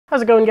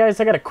How's it going, guys?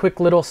 I got a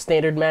quick little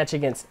standard match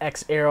against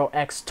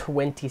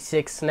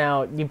XArrowx26.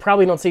 Now, you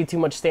probably don't see too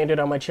much standard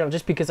on my channel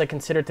just because I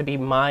consider it to be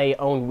my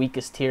own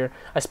weakest tier.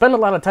 I spend a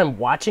lot of time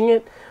watching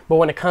it, but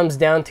when it comes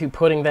down to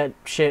putting that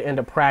shit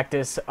into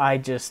practice,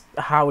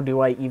 how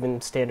do I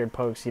even standard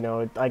post? You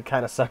know, I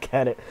kind of suck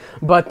at it.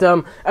 But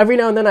every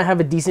now and then I have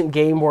a decent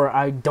game where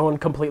I don't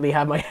completely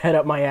have my head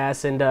up my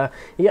ass, and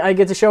yeah, I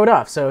get to show it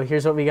off. So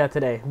here's what we got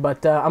today.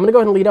 But I'm going to go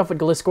ahead and lead off with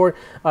Gliscor,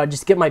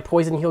 just get my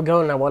poison heal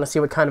going, and I want to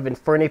see what kind of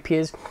Infernape he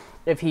is.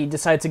 If he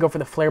decides to go for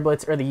the Flare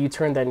Blitz or the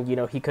U-turn, then, you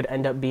know, he could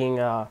end up being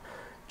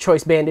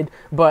choice banded.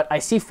 But I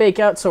see Fake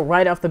Out, so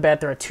right off the bat,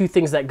 there are two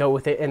things that go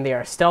with it, and they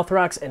are Stealth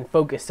Rocks and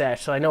Focus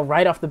Sash. So I know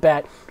right off the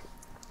bat,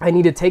 I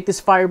need to take this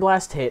Fire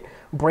Blast hit,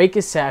 break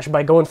his Sash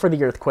by going for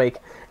the Earthquake,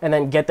 and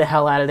then get the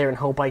hell out of there and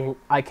hope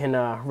I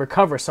can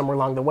recover somewhere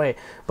along the way.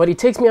 But he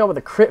takes me out with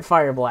a crit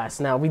Fire Blast.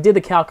 Now, we did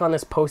the calc on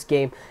this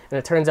post-game, and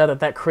it turns out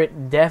that that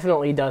crit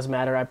definitely does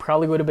matter. I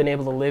probably would have been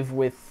able to live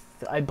with,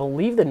 I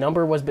believe the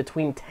number was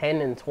between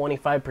 10 and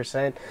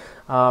 25%.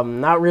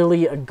 Not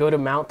really a good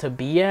amount to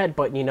be at,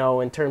 but, you know,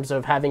 in terms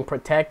of having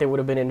Protect, it would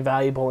have been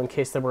invaluable in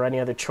case there were any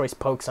other choice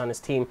pokes on his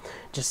team,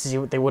 just to see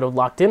what they would have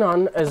locked in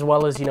on, as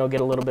well as, you know,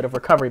 get a little bit of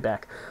recovery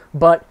back.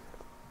 But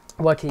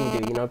what can you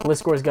do? You know,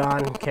 Gliscor's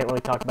gone. Can't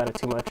really talk about it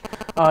too much.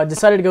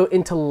 Decided to go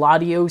into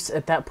Latios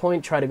at that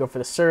point. Try to go for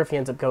the Surf. He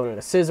ends up going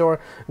into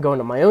Scizor. Going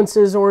to my own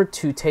Scizor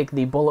to take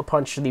the Bullet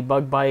Punch, the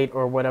Bug Bite,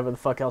 or whatever the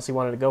fuck else he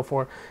wanted to go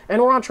for. And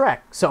we're on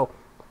track. So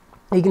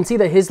you can see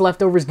that his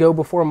leftovers go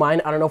before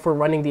mine. I don't know if we're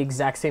running the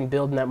exact same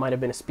build, and that might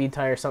have been a speed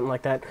tie or something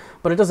like that.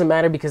 But it doesn't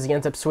matter because he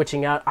ends up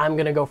switching out. I'm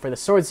going to go for the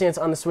Sword Stance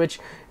on the switch,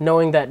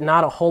 knowing that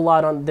not a whole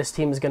lot on this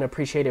team is going to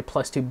appreciate a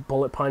 +2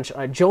 Bullet Punch.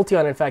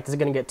 Jolteon, in fact, is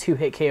going to get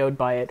 2-hit KO'd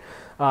by it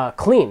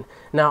clean.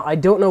 Now, I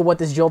don't know what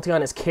this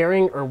Jolteon is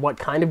carrying or what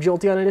kind of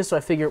Jolteon it is, so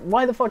I figure,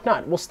 why the fuck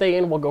not? We'll stay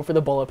in. We'll go for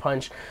the Bullet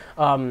Punch.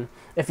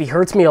 If he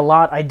hurts me a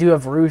lot, I do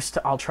have Roost.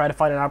 I'll try to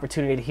find an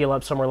opportunity to heal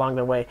up somewhere along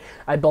the way.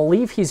 I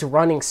believe he's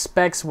running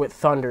Specs with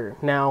Thunder.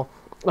 Now,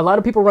 a lot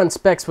of people run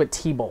Specs with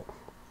T-Bolt.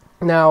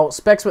 Now,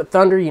 Specs with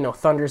Thunder, you know,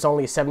 Thunder's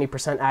only a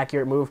 70%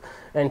 accurate move,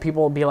 and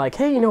people will be like,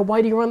 hey, you know,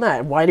 why do you run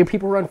that? Why do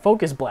people run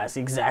Focus Blast?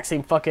 The exact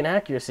same fucking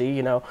accuracy,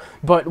 you know.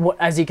 But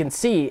as you can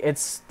see,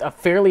 it's a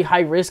fairly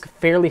high risk,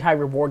 fairly high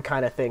reward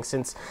kind of thing,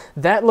 since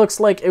that looks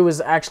like it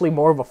was actually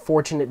more of a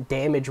fortunate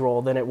damage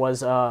roll than it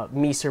was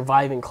me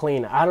surviving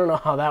clean. I don't know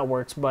how that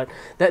works, but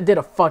that did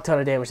a fuck ton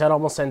of damage. That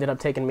almost ended up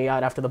taking me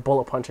out after the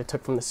Bullet Punch I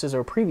took from the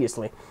Scizor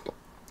previously.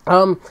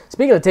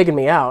 Speaking of taking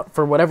me out,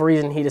 for whatever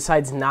reason, he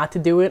decides not to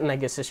do it, and I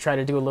guess just try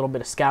to do a little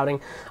bit of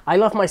scouting. I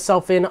left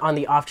myself in on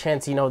the off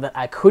chance, you know, that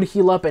I could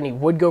heal up and he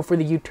would go for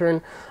the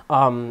U-turn,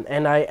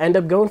 and I end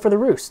up going for the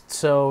Roost,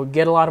 so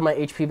get a lot of my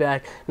HP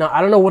back. Now,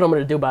 I don't know what I'm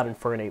going to do about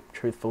Infernape,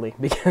 truthfully,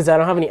 because I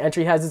don't have any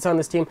entry hazards on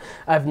this team.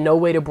 I have no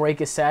way to break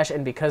his Sash,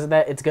 and because of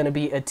that, it's going to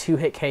be a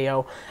 2-hit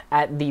KO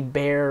at the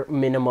bare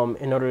minimum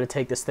in order to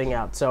take this thing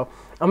out. So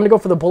I'm going to go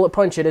for the Bullet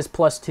Punch. It is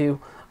 +2.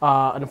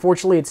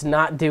 Unfortunately, it's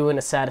not doing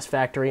a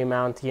satisfactory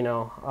amount, you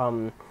know.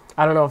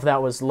 I don't know if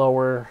that was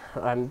lower.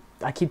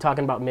 I keep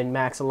talking about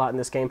min-max a lot in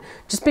this game,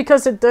 just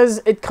because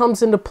it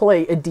comes into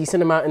play a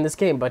decent amount in this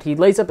game. But he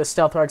lays up his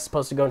Stealth Rock,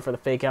 supposed to go in for the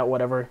Fake Out,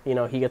 whatever. You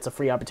know, he gets a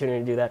free opportunity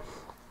to do that.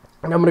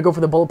 And I'm going to go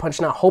for the Bullet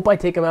Punch now. Hope I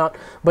take him out,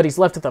 but he's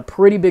left with a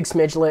pretty big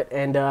Smidgelet,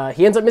 and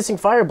he ends up missing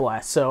Fire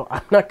Blast. So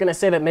I'm not going to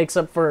say that makes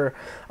up for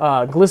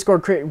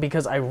Gliscor crit,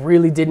 because I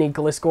really did need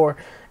Gliscor.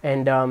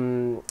 And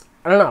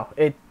I don't know.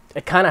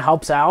 It kind of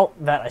helps out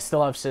that I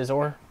still have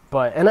Scizor,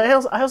 and I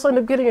also end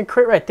up getting a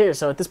crit right there,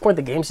 so at this point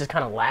the game's just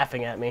kind of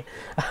laughing at me.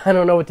 I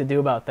don't know what to do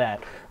about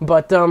that.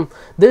 But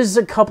there's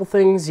a couple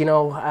things, you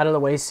know, out of the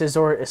way.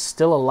 Scizor is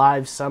still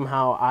alive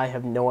somehow. I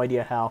have no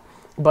idea how.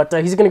 But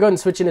he's going to go ahead and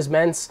switch in his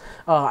Ments.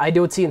 I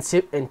do see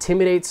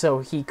Intimidate, so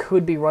he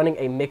could be running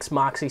a Mixed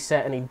Moxie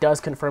set, and he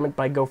does confirm it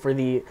by going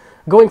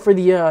for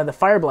the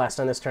Fire Blast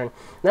on this turn.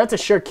 Now, that's a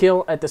sure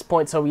kill at this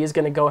point, so he is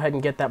going to go ahead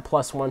and get that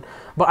 +1.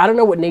 But I don't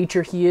know what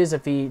nature he is,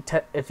 if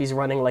he's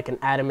running like an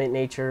Adamant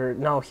nature.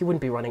 No, he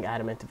wouldn't be running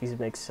Adamant if he's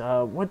Mixed.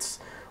 What's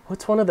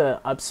one of the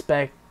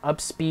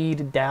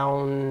upspeed,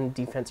 down,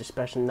 defense, or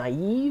special?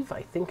 Naive?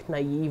 I think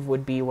Naive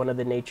would be one of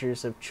the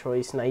natures of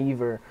choice.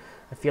 Naive, or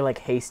I feel like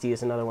Hasty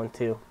is another one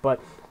too.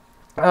 But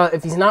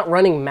if he's not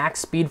running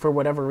max speed for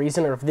whatever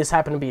reason, or if this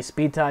happened to be a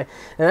speed tie,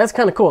 and that's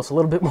kind of cool. So a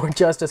little bit more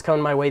justice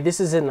coming my way. This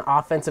is an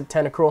offensive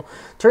Tentacruel.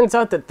 Turns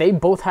out that they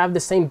both have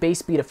the same base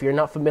speed if you're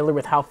not familiar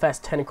with how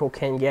fast Tentacruel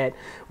can get,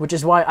 which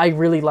is why I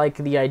really like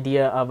the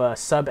idea of a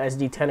sub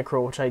SD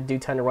Tentacruel, which I do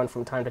tend to run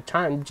from time to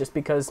time, just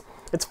because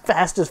it's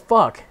fast as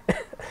fuck.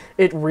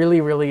 It really,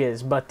 really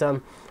is. But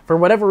for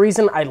whatever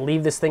reason, I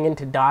leave this thing in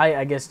to die.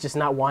 I guess just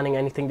not wanting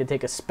anything to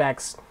take a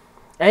Specs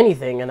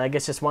anything, and I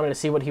guess just wanted to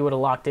see what he would have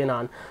locked in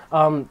on.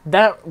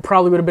 That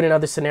probably would have been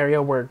another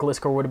scenario where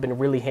Gliscor would have been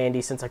really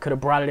handy, since I could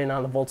have brought it in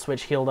on the Volt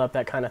Switch, healed up,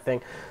 that kind of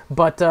thing.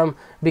 But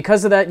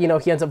because of that, you know,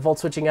 he ends up Volt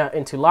Switching out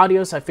into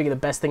Latios. I figure the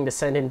best thing to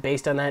send in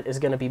based on that is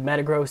going to be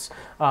Metagross,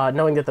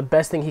 knowing that the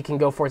best thing he can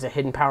go for is a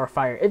Hidden Power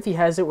Fire, if he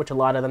has it, which a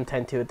lot of them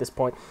tend to at this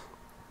point.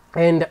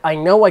 And I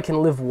know I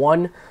can live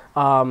one.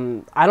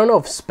 I don't know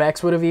if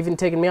Specs would have even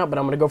taken me out, but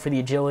I'm going to go for the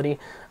agility.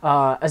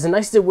 As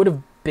nice as it would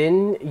have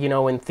been, you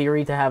know, in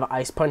theory, to have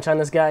Ice Punch on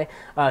this guy,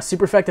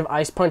 super effective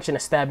Ice Punch and a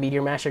Stab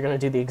Meteor Mash are going to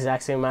do the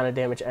exact same amount of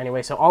damage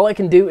anyway. So all I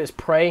can do is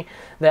pray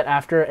that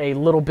after a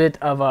little bit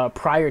of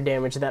prior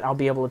damage that I'll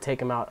be able to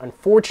take him out.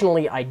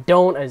 Unfortunately, I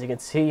don't. As you can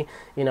see,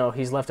 you know,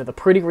 he's left with a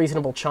pretty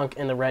reasonable chunk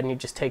in the red, and he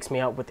just takes me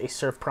out with a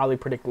Surf, probably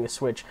predicting the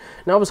switch.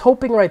 Now, I was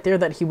hoping right there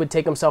that he would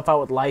take himself out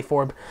with Life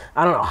Orb.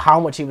 I don't know how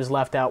much he was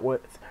left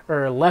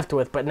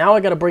with, but now I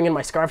got to bring in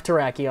my Scarf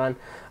Terrakion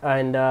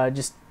and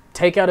just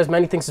take out as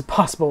many things as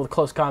possible with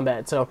close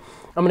combat. So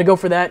I'm going to go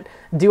for that.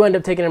 Do end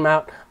up taking him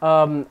out.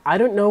 I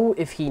don't know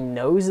if he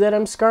knows that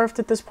I'm Scarfed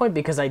at this point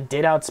because I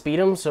did outspeed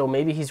him, so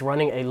maybe he's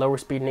running a lower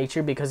speed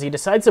nature because he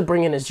decides to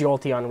bring in his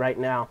Jolteon right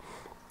now.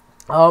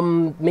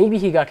 Maybe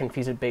he got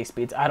confused with base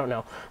speeds. I don't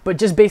know. But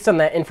just based on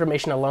that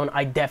information alone,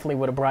 I definitely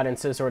would have brought in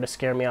Scizor to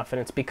scare me off. And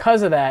it's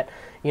because of that,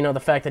 you know, the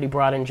fact that he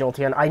brought in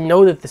Jolteon. I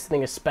know that this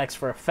thing is Specs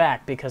for a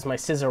fact because my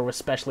Scizor was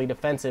specially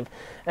defensive.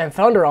 And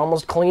Thunder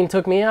almost clean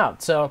took me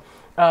out. So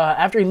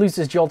after he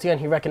loses Jolteon,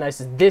 he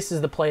recognizes this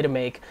is the play to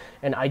make.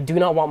 And I do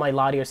not want my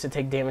Latios to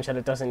take damage that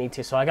it doesn't need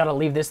to. So I got to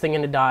leave this thing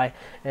in to die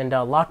and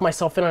lock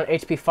myself in on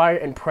HP Fire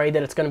and pray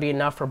that it's going to be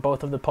enough for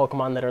both of the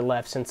Pokemon that are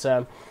left, since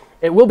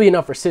it will be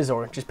enough for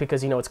Scizor, just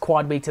because, you know, it's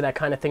quad bait to that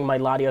kind of thing. My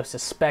Latios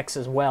is Specs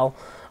as well.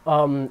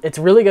 It's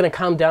really going to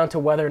come down to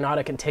whether or not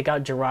I can take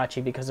out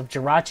Jirachi, because if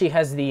Jirachi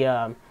has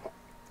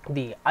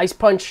the Ice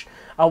Punch,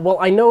 well,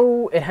 I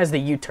know it has the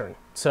U-turn,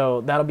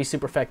 so that'll be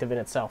super effective in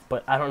itself,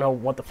 but I don't know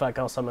what the fuck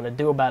else I'm going to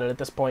do about it at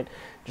this point.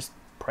 Just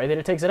pray that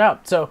it takes it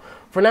out. So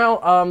for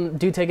now,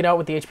 do take it out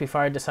with the HP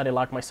Fire. Decided to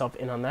lock myself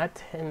in on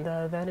that, and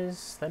that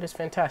is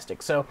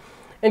fantastic. So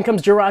in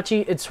comes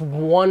Jirachi. It's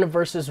 1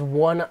 versus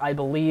 1, I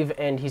believe,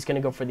 and he's going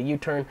to go for the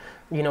U-turn,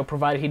 you know,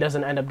 provided he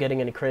doesn't end up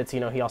getting any crits. You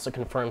know, he also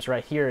confirms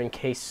right here in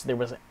case there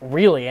was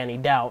really any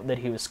doubt that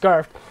he was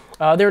Scarfed.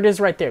 There it is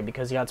right there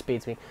because he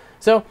outspeeds me.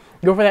 So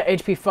go for that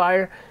HP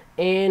Fire,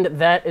 and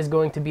that is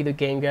going to be the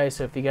game, guys.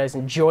 So if you guys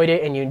enjoyed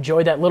it and you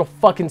enjoyed that little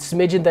fucking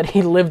smidgen that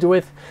he lived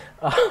with,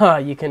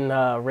 you can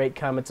rate,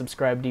 comment,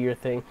 subscribe, do your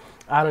thing.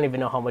 I don't even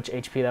know how much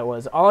HP that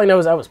was. All I know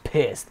is I was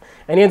pissed.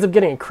 And he ends up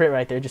getting a crit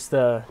right there, just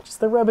to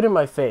rub it in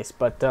my face.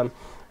 But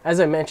as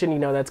I mentioned, you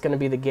know, that's going to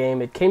be the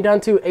game. It came down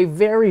to a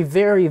very,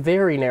 very,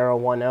 very narrow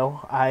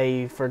 1-0.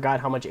 I forgot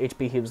how much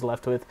HP he was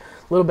left with.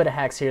 A little bit of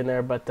hacks here and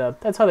there, but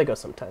that's how they go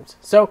sometimes.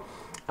 So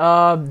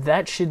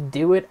that should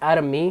do it out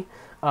of me.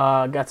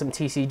 Got some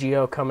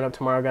TCGO coming up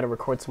tomorrow. Got to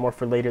record some more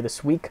for later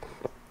this week.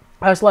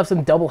 I also have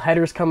some double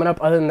headers coming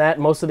up. Other than that,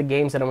 most of the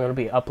games that I'm going to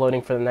be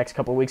uploading for the next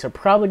couple of weeks are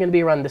probably going to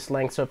be around this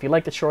length. So if you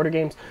like the shorter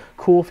games,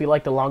 cool. If you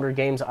like the longer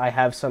games, I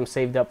have some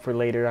saved up for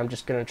later. I'm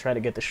just going to try to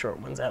get the short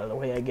ones out of the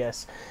way, I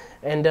guess.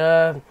 And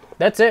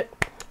that's it.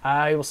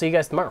 I will see you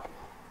guys tomorrow.